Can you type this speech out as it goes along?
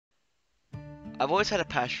I've always had a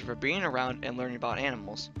passion for being around and learning about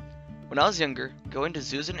animals. When I was younger, going to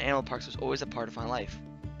zoos and animal parks was always a part of my life.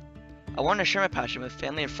 I wanted to share my passion with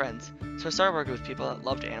family and friends, so I started working with people that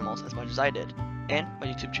loved animals as much as I did, and my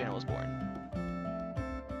YouTube channel was born.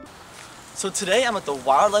 So today I'm at the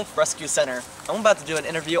Wildlife Rescue Center. I'm about to do an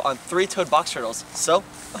interview on 3-toed box turtles, so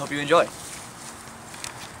I hope you enjoy.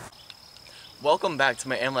 Welcome back to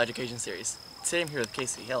my animal education series. Today I'm here with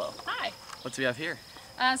Casey. Hello. Hi. What do we have here?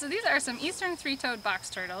 So these are some eastern 3-toed box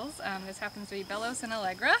turtles. This happens to be Bellos and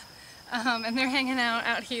Allegra, and they're hanging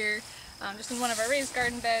out here just in one of our raised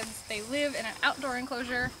garden beds. They live in an outdoor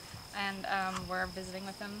enclosure, and we're visiting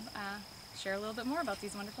with them, share a little bit more about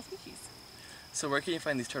these wonderful species. So where can you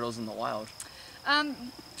find these turtles in the wild?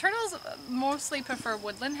 Turtles mostly prefer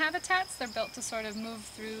woodland habitats. They're built to sort of move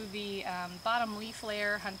through the bottom leaf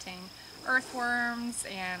layer, hunting earthworms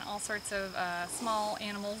and all sorts of small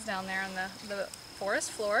animals down there on the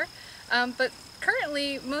forest floor. But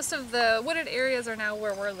currently most of the wooded areas are now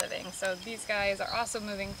where we're living. So these guys are also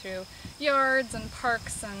moving through yards and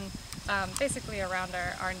parks and basically around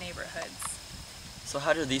our neighborhoods. So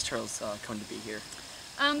how did these turtles come to be here?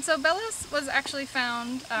 So Bellos was actually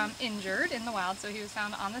found injured in the wild, so he was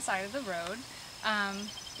found on the side of the road.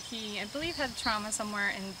 He, I believe, had trauma somewhere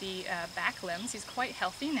in the back limbs. He's quite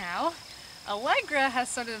healthy now. Allegra has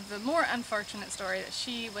sort of the more unfortunate story that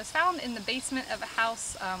she was found in the basement of a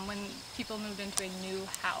house when people moved into a new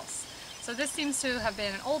house. So this seems to have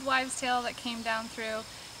been an old wives' tale that came down through,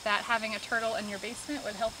 that having a turtle in your basement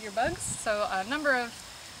would help your bugs. So a number of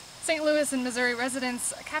St. Louis and Missouri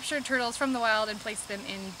residents captured turtles from the wild and placed them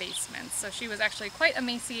in basements. So she was actually quite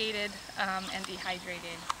emaciated and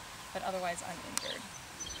dehydrated, but otherwise uninjured.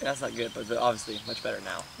 That's not good, but obviously much better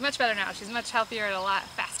now. Much better now. She's much healthier and a lot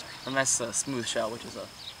faster. A nice smooth shell, which is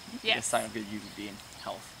a sign of good being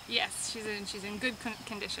health. Yes, she's in good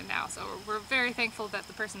condition now. So we're very thankful that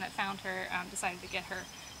the person that found her decided to get her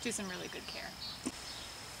to some really good care.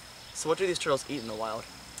 So what do these turtles eat in the wild?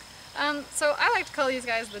 So I like to call these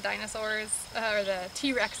guys the dinosaurs, or the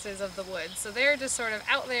T-Rexes of the woods. So they're just sort of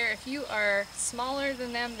out there. If you are smaller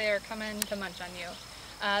than them, they're coming to munch on you.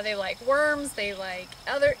 They like worms, they like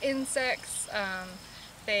other insects,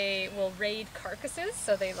 they will raid carcasses,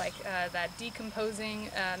 so they like that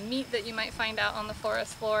decomposing meat that you might find out on the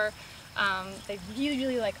forest floor. They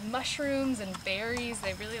really like mushrooms and berries,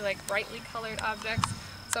 they really like brightly colored objects.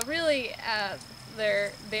 So really,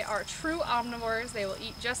 they are true omnivores. They will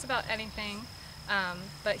eat just about anything.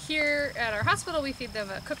 But here at our hospital we feed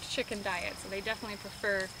them a cooked chicken diet, so they definitely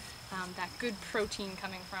prefer that good protein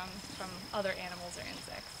coming from other animals or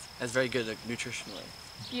insects. That's very good nutritionally.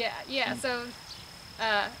 Yeah. So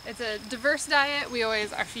it's a diverse diet. We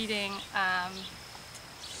always are feeding, I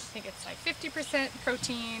think it's like 50%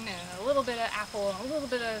 protein and a little bit of apple and a little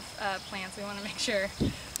bit of plants. We want to make sure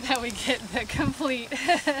that we get the complete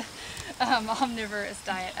omnivorous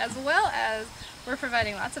diet, as well as we're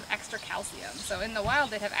providing lots of extra calcium. So in the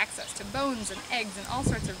wild they'd have access to bones and eggs and all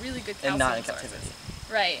sorts of really good calcium and not in sources. captivity.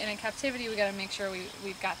 Right, and in captivity we got to make sure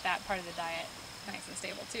we've got that part of the diet nice and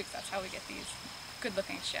stable too, because that's how we get these good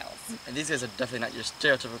looking shells. And these guys are definitely not your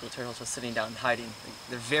stereotypical turtles just sitting down and hiding.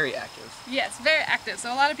 They're very active. Yes, very active.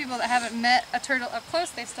 So a lot of people that haven't met a turtle up close,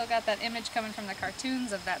 they've still got that image coming from the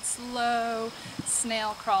cartoons of that slow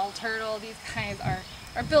snail crawl turtle. These guys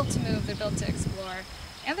are built to move, they're built to explore,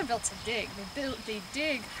 and they're built to dig. They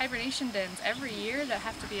dig hibernation dens every year that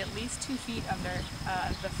have to be at least 2 feet under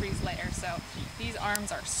the freeze layer. So these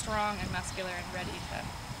arms are strong and muscular and ready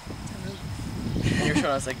to move. And you're showing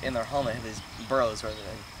us, like, in their home they have these burrows where they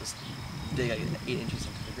just dig like 8 inches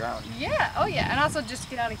into the ground. Yeah, oh yeah, and also just to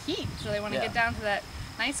get out of heat. So they want to get down to that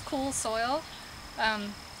nice cool soil.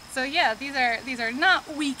 So yeah, these are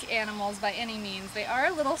not weak animals by any means. They are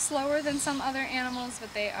a little slower than some other animals,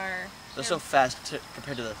 but they're so fast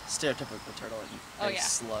compared to the stereotypical turtle, and very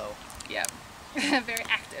slow. Yeah, very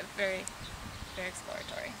active, very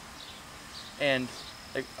exploratory. And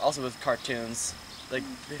like, also with cartoons, like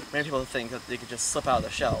many people think that they could just slip out of the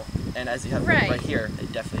shell, and as you have right here, they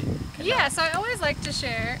definitely cannot. Yeah, so I always like to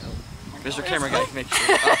share. Mr. Camera Guy, make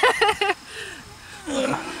sure.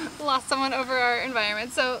 Lost someone over our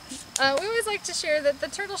environment. So we always like to share that the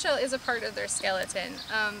turtle shell is a part of their skeleton.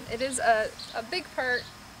 It is a big part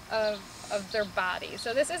of their body.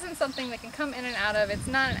 So this isn't something they can come in and out of. It's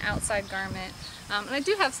not an outside garment. And I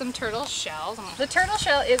do have some turtle shells. The turtle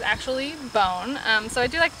shell is actually bone. So I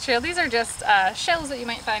do like to share. These are just shells that you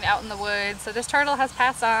might find out in the woods. So this turtle has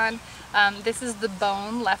passed on. This is the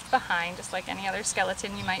bone left behind, just like any other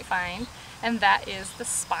skeleton you might find. And that is the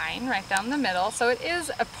spine right down the middle. So it is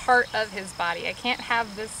a part of his body. I can't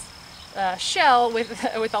have this shell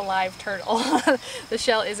with a live turtle. The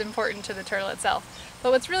shell is important to the turtle itself.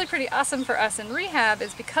 But what's really pretty awesome for us in rehab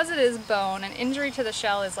is because it is bone, an injury to the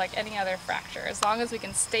shell is like any other fracture. As long as we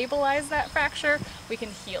can stabilize that fracture, we can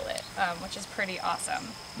heal it, which is pretty awesome.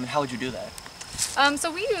 I mean, how would you do that?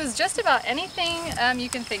 So we use just about anything you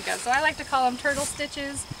can think of. So I like to call them turtle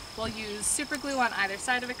stitches. We'll use super glue on either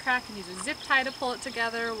side of a crack and use a zip tie to pull it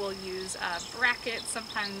together. We'll use brackets.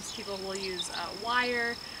 Sometimes people will use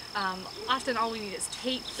wire. Often all we need is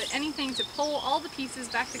tape, but anything to pull all the pieces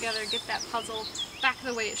back together, get that puzzle back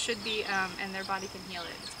the way it should be, and their body can heal it.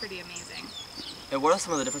 It's pretty amazing. And what are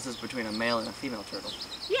some of the differences between a male and a female turtle?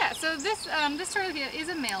 Yeah, so this turtle here is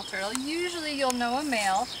a male turtle. Usually you'll know a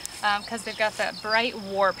male because they've got that bright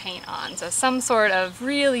war paint on, so some sort of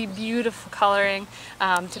really beautiful coloring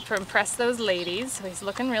to impress those ladies. So he's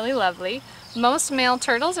looking really lovely. Most male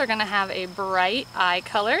turtles are going to have a bright eye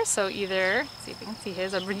color, so either, see if you can see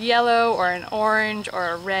his, a yellow or an orange or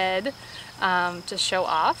a red to show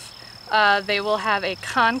off. They will have a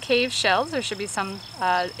concave shell. There should be some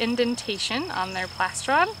indentation on their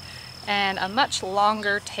plastron, and a much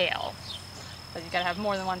longer tail. But you've got to have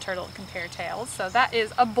more than one turtle to compare tails. So that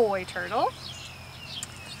is a boy turtle.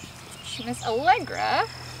 Miss Allegra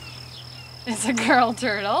is a girl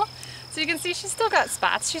turtle. So you can see she's still got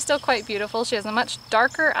spots. She's still quite beautiful. She has a much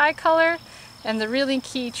darker eye color, and the really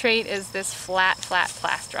key trait is this flat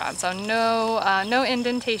plastron. So no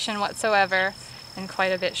indentation whatsoever, and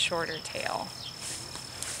quite a bit shorter tail.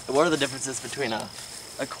 What are the differences between a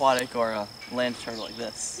aquatic or a land turtle like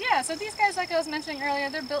this? Yeah, so these guys, like I was mentioning earlier,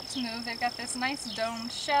 they're built to move. They've got this nice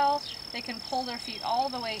domed shell. They can pull their feet all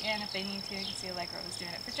the way in if they need to. You can see Allegra was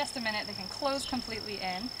doing it for just a minute. They can close completely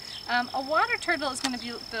in. A water turtle is going to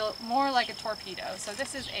be built more like a torpedo. So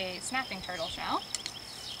this is a snapping turtle shell.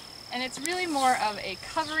 And it's really more of a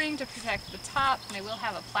covering to protect the top. And they will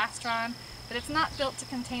have a plastron, but it's not built to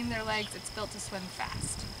contain their legs. It's built to swim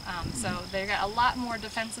fast. So they've got a lot more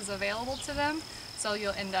defenses available to them. So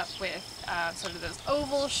you'll end up with sort of those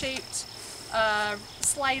oval-shaped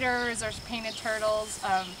sliders or painted turtles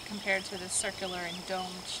compared to the circular and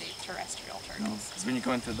dome-shaped terrestrial turtles. Because when you're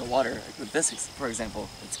going through the water, like with this, for example,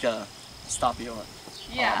 it's gonna stop you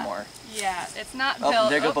a lot more. Yeah, it's not built. built.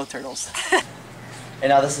 There go both turtles. And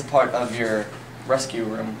now this is part of your rescue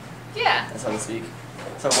room. Yeah. So to speak.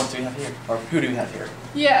 So what do we have here? Or who do we have here?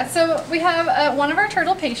 Yeah, so we have one of our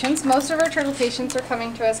turtle patients. Most of our turtle patients are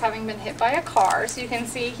coming to us having been hit by a car. So you can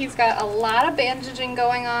see he's got a lot of bandaging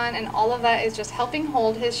going on, and all of that is just helping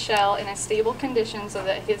hold his shell in a stable condition so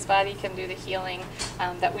that his body can do the healing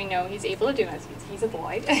that we know he's able to do. As he's a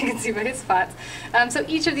boy, you can see by his spots. So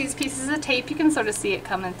each of these pieces of tape, you can sort of see it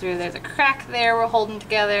coming through. There's a crack there we're holding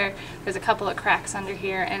together. There's a couple of cracks under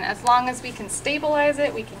here, and as long as we can stabilize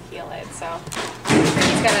it, we can heal it. So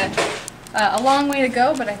he's got a long way to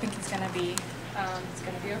go, but I think he's gonna be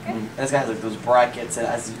okay. And this guy has like those brackets, and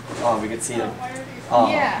as we can see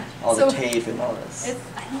yeah, all the tape and all this.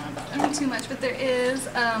 I don't know too much, but there is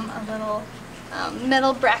a little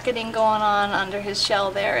metal bracketing going on under his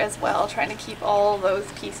shell there as well, trying to keep all those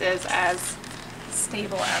pieces as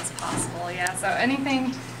stable as possible. Yeah, so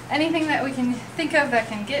anything that we can think of that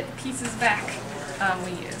can get pieces back,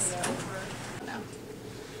 we use.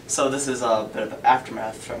 So this is a bit of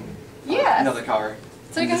aftermath from Yes. another car.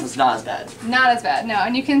 So this was not as bad. Not as bad, no.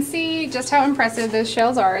 And you can see just how impressive those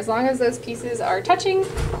shells are. As long as those pieces are touching,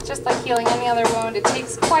 just like healing any other wound, it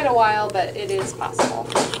takes quite a while, but it is possible.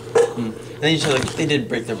 And then you show like they did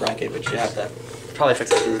break the bracket, but you have to probably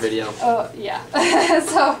fix it through the video. Oh yeah.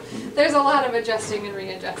 So there's a lot of adjusting and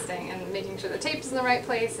readjusting and making sure the tape's in the right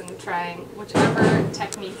place and trying whichever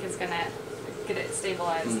technique is gonna get it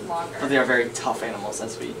stabilized longer. But they are very tough animals,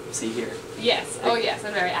 as we see here. Yes. Oh yes,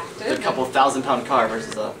 they're very active. A couple 1,000-pound car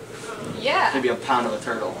versus maybe a pound of a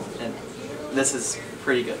turtle, and this is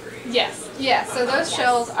pretty good. Yes. Yeah. So those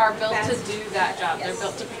shells are built to do that job. They're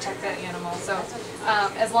built to protect that animal. So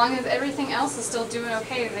as long as everything else is still doing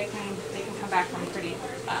okay, they can come back from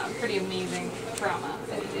pretty amazing trauma.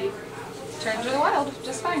 They turn to the wild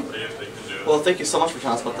just fine. Well, thank you so much for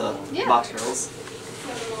telling us about the box turtles.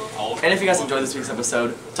 And if you guys enjoyed this week's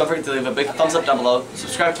episode, don't forget to leave a big thumbs up down below,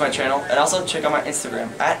 subscribe to my channel, and also check out my Instagram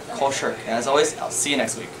 @ColeShirk. And as always, I'll see you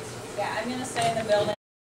next week. Yeah, I'm gonna stay in the building.